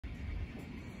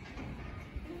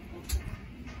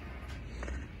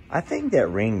I think that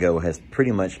Ringo has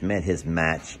pretty much met his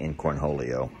match in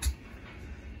Cornholio.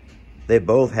 They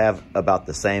both have about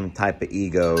the same type of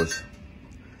egos.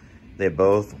 They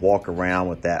both walk around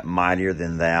with that mightier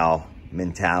than thou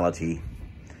mentality.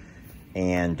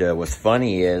 And what's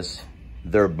funny is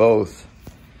they're both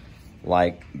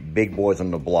like big boys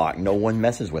on the block. No one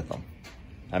messes with them.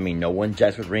 I mean, no one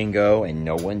jacks with Ringo and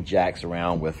no one jacks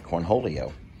around with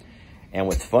Cornholio. And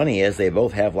what's funny is they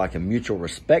both have like a mutual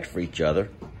respect for each other.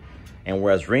 And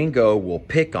whereas Ringo will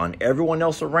pick on everyone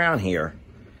else around here,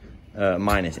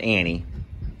 minus Annie,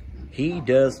 he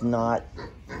does not.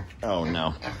 Oh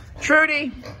no.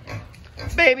 Trudy,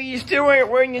 baby, you still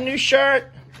wearing your new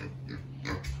shirt?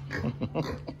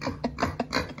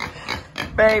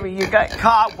 Baby, you got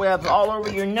cobwebs all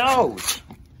over your nose.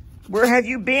 Where have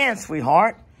you been,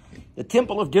 sweetheart? The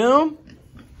Temple of Doom?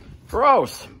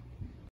 Gross.